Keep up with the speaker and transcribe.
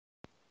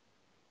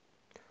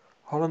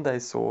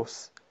Hollandaise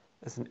sauce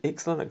is an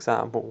excellent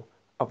example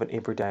of an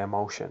everyday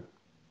emulsion.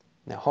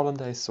 Now,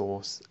 Hollandaise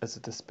sauce is a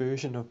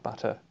dispersion of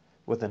butter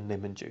within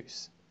lemon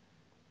juice.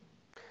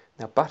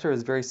 Now, butter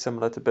is very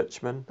similar to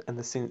bitumen in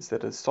the sense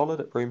that it is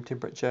solid at room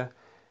temperature,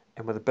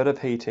 and with a bit of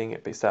heating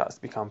it starts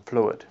to become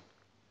fluid.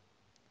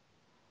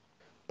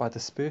 By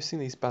dispersing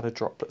these butter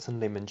droplets in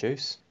lemon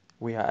juice,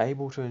 we are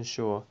able to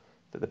ensure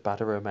that the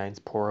butter remains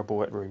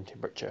pourable at room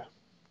temperature.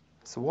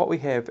 So what we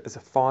have is a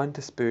fine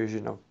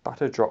dispersion of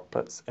butter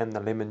droplets in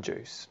the lemon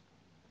juice.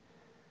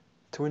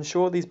 To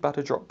ensure these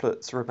butter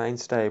droplets remain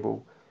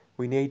stable,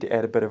 we need to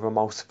add a bit of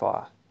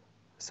emulsifier.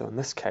 So in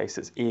this case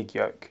it's egg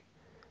yolk,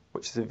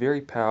 which is a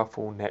very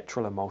powerful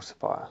natural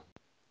emulsifier.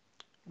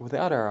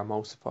 Without our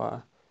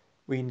emulsifier,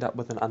 we end up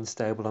with an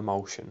unstable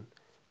emulsion,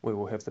 where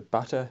we'll have the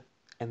butter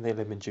and the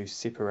lemon juice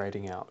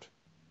separating out.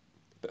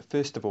 But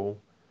first of all,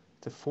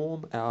 to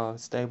form our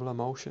stable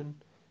emulsion,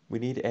 we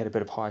need to add a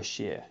bit of high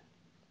shear.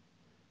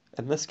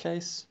 In this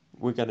case,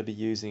 we're going to be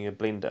using a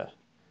blender.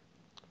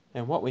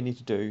 And what we need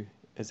to do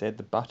is add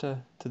the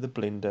butter to the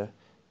blender,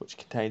 which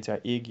contains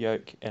our egg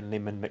yolk and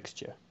lemon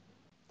mixture.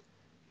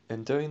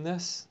 In doing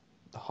this,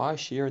 the high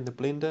shear in the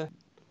blender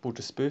will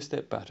disperse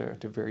that butter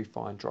into very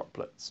fine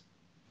droplets.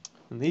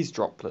 And these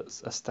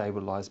droplets are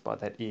stabilised by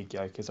that egg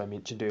yolk, as I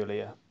mentioned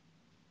earlier.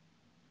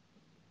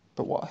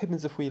 But what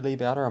happens if we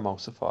leave out our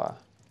emulsifier,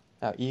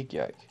 our egg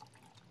yolk?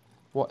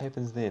 What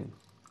happens then?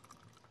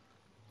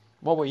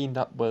 What we end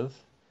up with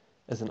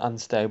is an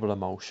unstable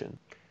emulsion.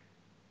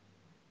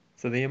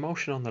 So the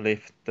emulsion on the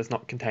left does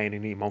not contain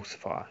any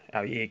emulsifier,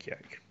 our egg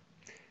yolk,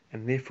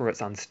 and therefore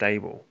it's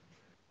unstable.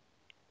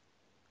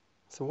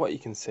 So what you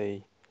can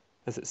see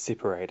is it's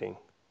separating,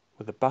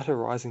 with the butter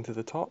rising to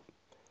the top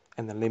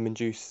and the lemon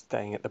juice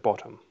staying at the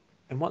bottom.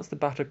 And once the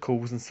butter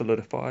cools and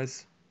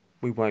solidifies,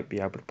 we won't be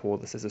able to pour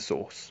this as a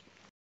sauce.